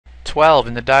12,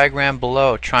 in the diagram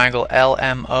below, triangle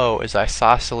LMO is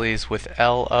isosceles with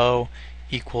LO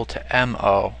equal to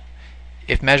MO.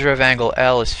 If measure of angle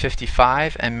L is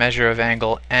 55 and measure of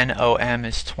angle NOM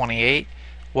is 28,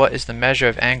 what is the measure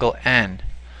of angle N?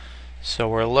 So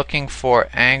we're looking for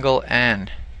angle N.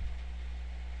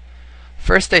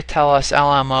 First they tell us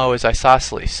LMO is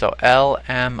isosceles, so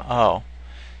LMO.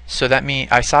 So that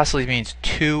means isosceles means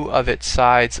two of its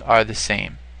sides are the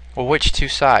same. Well, which two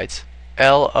sides?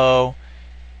 LO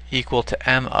equal to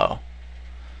MO.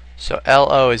 So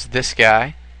LO is this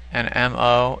guy and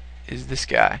MO is this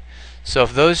guy. So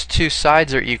if those two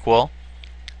sides are equal,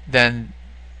 then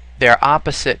their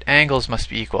opposite angles must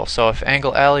be equal. So if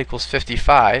angle L equals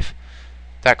 55,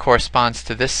 that corresponds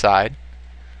to this side.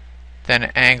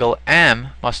 Then angle M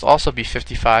must also be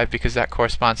 55 because that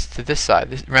corresponds to this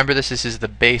side. Remember, this is the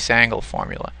base angle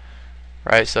formula,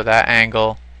 right? So that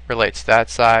angle relates to that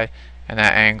side and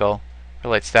that angle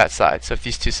relates to that side. So if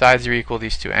these two sides are equal,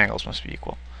 these two angles must be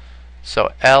equal.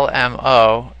 So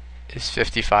LMO is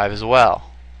 55 as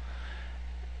well.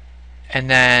 And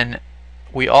then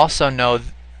we also know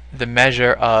the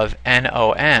measure of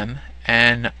NOM.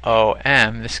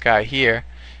 NOM, this guy here,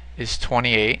 is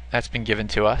 28. That's been given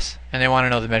to us. And they want to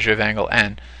know the measure of angle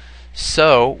N.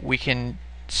 So we can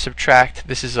subtract,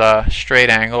 this is a straight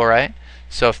angle, right?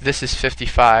 So if this is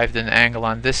 55, then the angle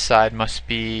on this side must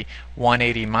be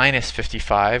 180 minus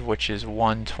 55, which is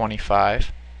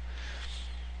 125.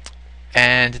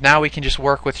 And now we can just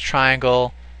work with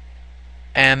triangle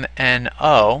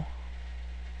MNO,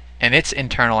 and its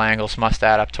internal angles must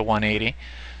add up to 180.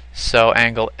 So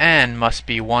angle N must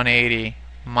be 180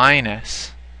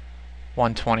 minus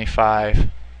 125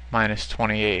 minus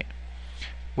 28,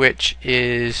 which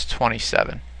is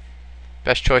 27.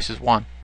 Best choice is 1.